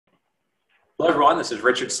Hello, everyone. This is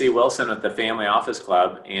Richard C. Wilson with the Family Office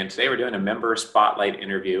Club, and today we're doing a member spotlight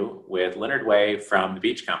interview with Leonard Way from the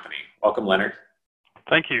Beach Company. Welcome, Leonard.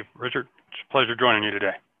 Thank you, Richard. It's a pleasure joining you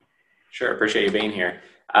today. Sure, appreciate you being here.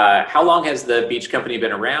 How long has the Beach Company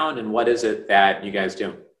been around, and what is it that you guys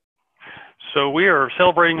do? So we are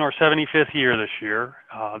celebrating our 75th year this year.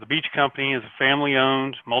 The Beach Company is a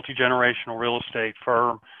family-owned, multi-generational real estate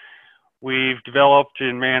firm. We've developed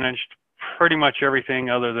and managed pretty much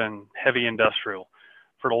everything other than heavy industrial.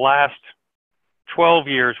 For the last 12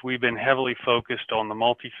 years, we've been heavily focused on the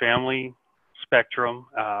multifamily spectrum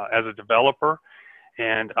as a developer,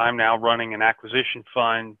 and I'm now running an acquisition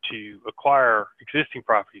fund to acquire existing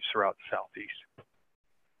properties throughout the Southeast.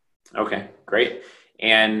 Okay, great.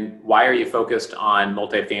 And why are you focused on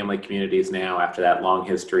multifamily communities now after that long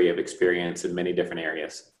history of experience in many different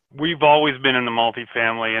areas? We've always been in the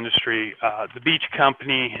multifamily industry. The Beach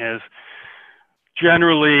Company has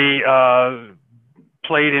generally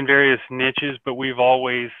played in various niches, but we've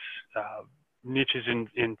always niches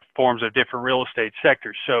in forms of different real estate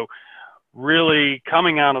sectors. So really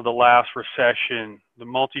coming out of the last recession, the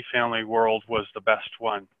multifamily world was the best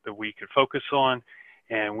one that we could focus on,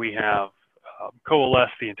 and we have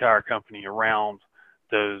coalesced the entire company around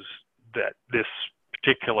this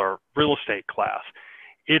particular real estate class.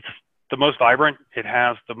 It's the most vibrant. It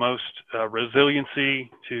has the most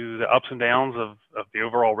resiliency to the ups and downs of the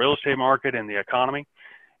overall real estate market and the economy.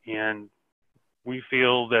 And we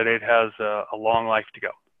feel that it has a long life to go.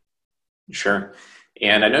 Sure.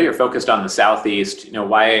 And I know you're focused on the Southeast.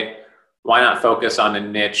 Why not focus on a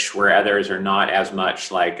niche where others are not as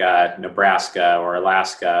much, like Nebraska or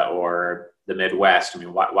Alaska or the Midwest?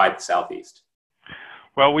 Why the Southeast?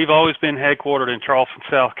 Well, we've always been headquartered in Charleston,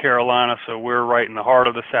 South Carolina, so we're right in the heart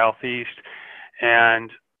of the Southeast,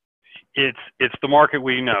 and it's the market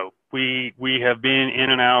we know. We have been in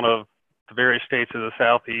and out of the various states of the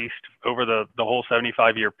Southeast over the whole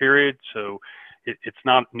 75-year period, so it's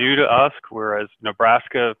not new to us, whereas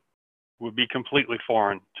Nebraska would be completely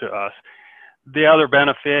foreign to us. The other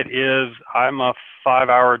benefit is I'm a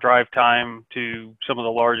 5-hour drive time to some of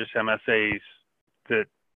the largest MSAs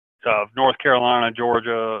of North Carolina,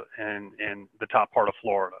 Georgia, and the top part of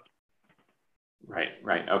Florida.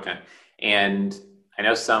 Right. Okay. And I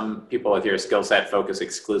know some people with your skill set focus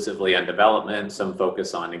exclusively on development, some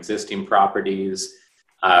focus on existing properties.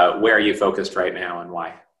 Where are you focused right now and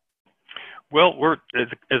why? Well, as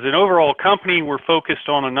an overall company, we're focused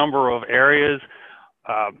on a number of areas.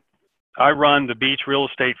 I run the Beach Real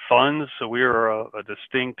Estate Funds, so we are a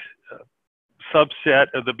distinct subset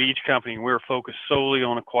of the Beach Company. We're focused solely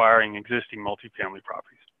on acquiring existing multifamily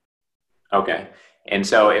properties. Okay. And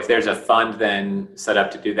so if there's a fund then set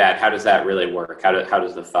up to do that, how does that really work? How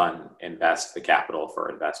does the fund invest the capital for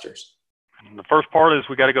investors? And the first part is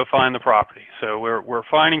we got to go find the property. So we're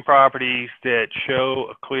finding properties that show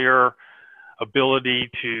a clear ability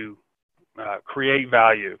to create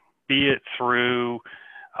value, be it through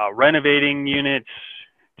renovating units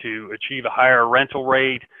to achieve a higher rental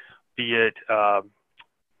rate, be it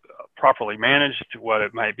properly managed, what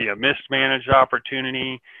it might be a mismanaged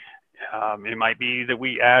opportunity. It might be that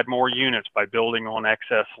we add more units by building on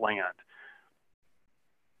excess land.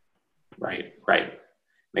 Right.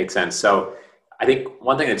 Makes sense. So I think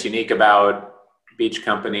one thing that's unique about Beach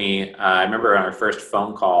Company, I remember on our first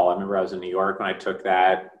phone call, I was in New York when I took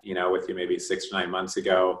that, with you maybe 6 to 9 months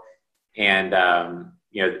ago. And,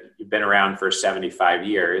 you've been around for 75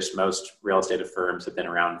 years. Most real estate firms have been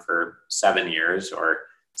around for 7 years or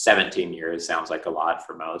 17 years, sounds like a lot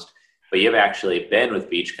for most. But you've actually been with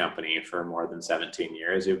Beach Company for more than 17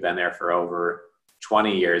 years. You've been there for over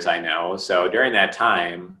 20 years, I know. So during that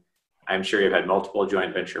time, I'm sure you've had multiple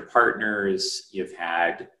joint venture partners. You've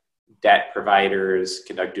had debt providers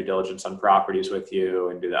conduct due diligence on properties with you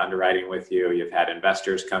and do the underwriting with you. You've had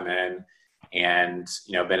investors come in and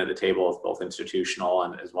been at the table with both institutional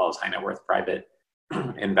and as well as high net worth private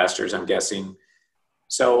investors, I'm guessing.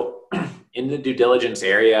 So in the due diligence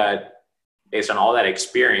area, based on all that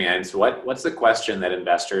experience, what's the question that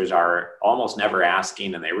investors are almost never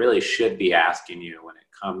asking and they really should be asking you when it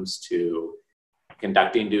comes to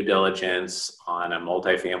conducting due diligence on a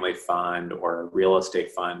multifamily fund or a real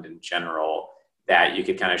estate fund in general that you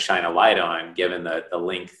could kind of shine a light on, given the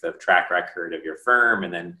length of track record of your firm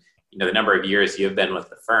and then the number of years you've been with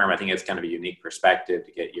the firm? I think it's kind of a unique perspective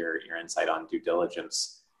to get your insight on due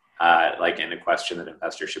diligence, like in a question that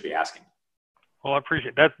investors should be asking. Well, I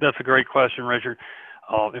appreciate that. That's a great question, Richard.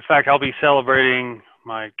 In fact, I'll be celebrating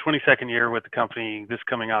my 22nd year with the company this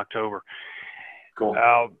coming October. Cool.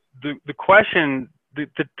 The question the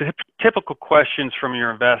typical questions from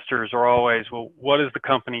your investors are always, well, what has the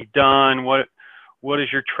company done? What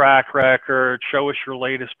is your track record? Show us your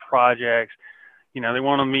latest projects. They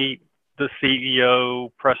want to meet the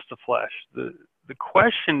CEO, press the flesh. The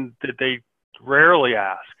question that they rarely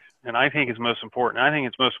ask, and I think is most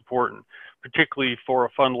important, particularly for a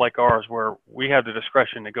fund like ours where we have the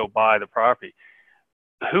discretion to go buy the property.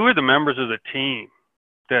 Who are the members of the team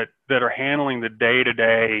that are handling the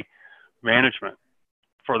day-to-day management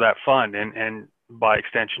for that fund and by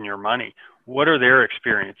extension your money? What are their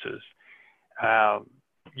experiences?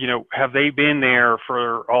 Have they been there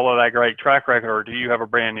for all of that great track record, or do you have a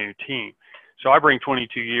brand new team? So I bring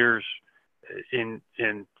 22 years in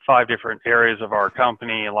 5 different areas of our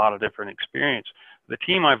company, a lot of different experience. The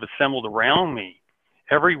team I've assembled around me,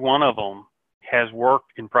 every one of them has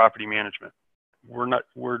worked in property management.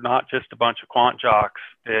 We're not just a bunch of quant jocks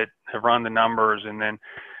that have run the numbers and then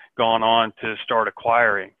gone on to start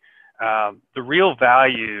acquiring. The real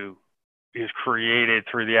value is created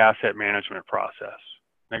through the asset management process.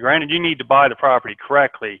 Now, granted, you need to buy the property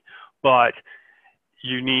correctly, but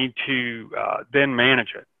you need to then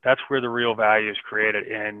manage it. That's where the real value is created.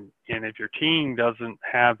 And if your team doesn't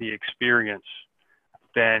have the experience,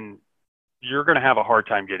 then you're going to have a hard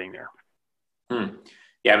time getting there.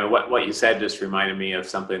 Yeah, I mean, what you said just reminded me of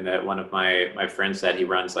something that one of my friends said. He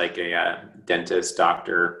runs like a dentist,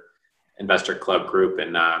 doctor, investor club group.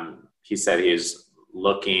 And he said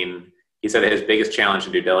that his biggest challenge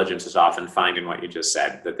in due diligence is often finding what you just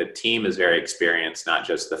said, that the team is very experienced, not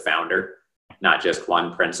just the founder, not just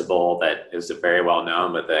one principal that is very well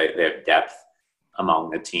known, but they have depth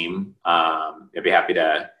among the team. I'd be happy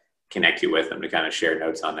to connect you with them to kind of share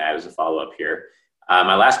notes on that as a follow-up here.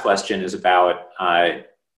 My last question is about a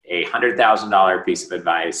 $100,000 piece of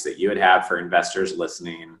advice that you would have for investors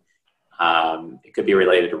listening. It could be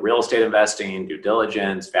related to real estate investing, due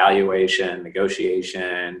diligence, valuation,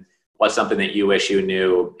 negotiation. What's something that you wish you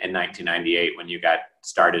knew in 1998 when you got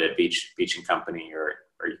started at Beach & Company, or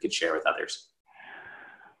you could share with others?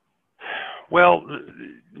 Well,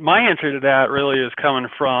 my answer to that really is coming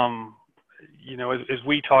from, as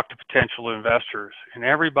we talk to potential investors, and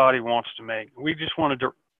everybody wants to we just want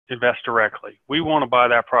to invest directly. We want to buy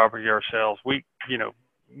that property ourselves. We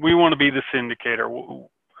want to be the syndicator,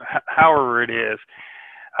 however it is,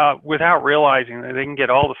 without realizing that they can get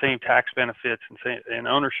all the same tax benefits and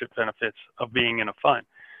ownership benefits of being in a fund.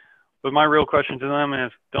 But my real question to them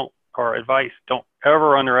is, don't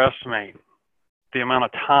ever underestimate the amount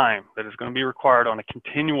of time that is going to be required on a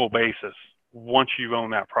continual basis once you own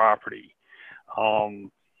that property.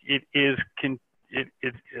 It's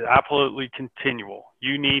absolutely continual.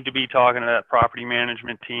 You need to be talking to that property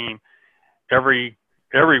management team every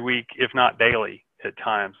week, if not daily at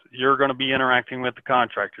times. You're going to be interacting with the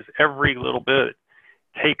contractors. Every little bit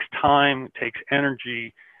takes time, takes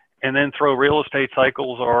energy, and then throw real estate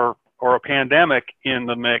cycles or a pandemic in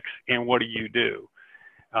the mix, and what do?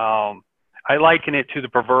 I liken it to the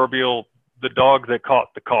proverbial, the dog that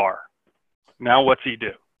caught the car. Now what's he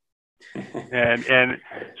do? and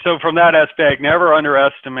so from that aspect, never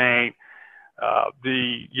underestimate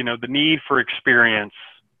the need for experience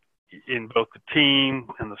in both the team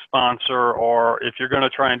and the sponsor, or if you're going to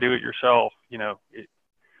try and do it yourself,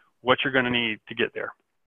 what you're going to need to get there.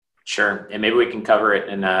 Sure. And maybe we can cover it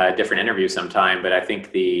in a different interview sometime, but I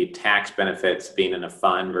think the tax benefits being in a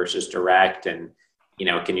fund versus direct, and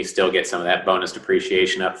can you still get some of that bonus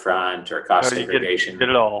depreciation up front or cost segregation? Get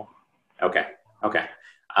it all. Okay.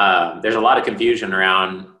 There's a lot of confusion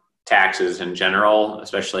around taxes in general,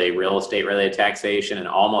 especially real estate related taxation, and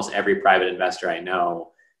almost every private investor I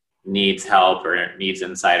know needs help or needs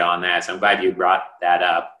insight on that. So I'm glad you brought that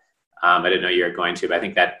up. I didn't know you were going to, but I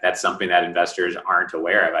think that's something that investors aren't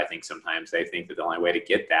aware of. I think sometimes they think that the only way to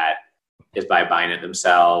get that is by buying it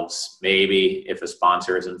themselves. Maybe if a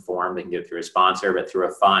sponsor is informed, they can get it through a sponsor, but through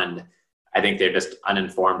a fund, I think they're just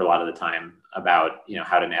uninformed a lot of the time about,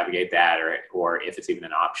 how to navigate that or if it's even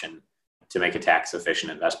an option to make a tax efficient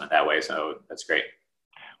investment that way. So that's great.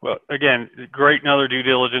 Well, again, great. Another due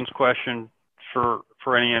diligence question for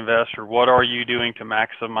any investor. What are you doing to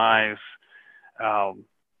maximize, I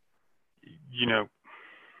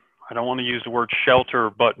don't want to use the word shelter,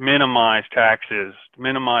 but minimize taxes,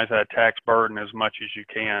 minimize that tax burden as much as you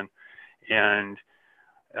can. And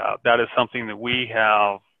that is something that we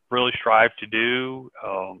have really strived to do.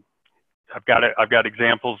 I've got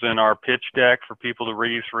examples in our pitch deck for people to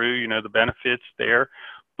read through, the benefits there.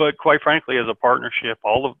 But quite frankly, as a partnership,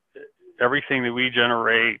 everything that we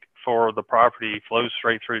generate for the property flows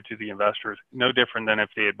straight through to the investors, no different than if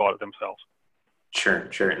they had bought it themselves. Sure.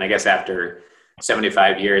 And I guess after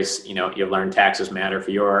 75 years, you've learned taxes matter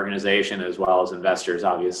for your organization as well as investors,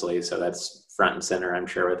 obviously. So that's front and center, I'm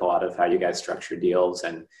sure, with a lot of how you guys structure deals.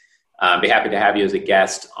 And be happy to have you as a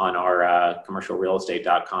guest on our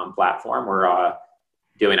commercialrealestate.com platform. We're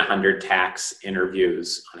doing 100 tax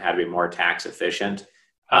interviews on how to be more tax efficient.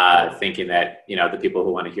 Thinking that, the people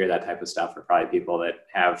who want to hear that type of stuff are probably people that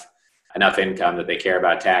have enough income that they care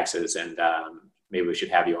about taxes. And maybe we should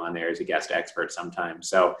have you on there as a guest expert sometime.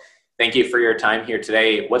 So thank you for your time here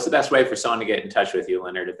today. What's the best way for someone to get in touch with you,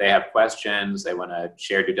 Leonard? If they have questions, they want to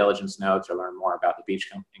share due diligence notes or learn more about the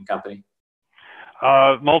Beach & Company?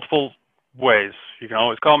 Multiple ways. You can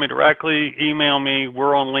always call me directly, email me.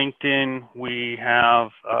 We're on LinkedIn. We have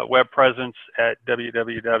a web presence at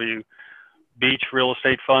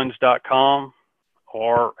www.beachrealestatefunds.com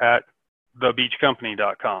or at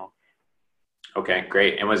thebeachcompany.com. Okay,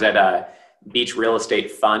 great. And was that Beach Real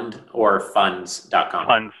Estate Fund or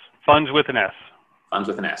funds.com? Funds with an S. Funds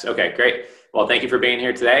with an S. Okay, great. Well, thank you for being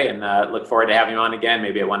here today, and look forward to having you on again,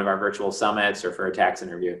 maybe at one of our virtual summits or for a tax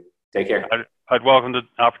interview. Take care. I'd welcome the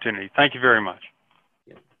opportunity. Thank you very much.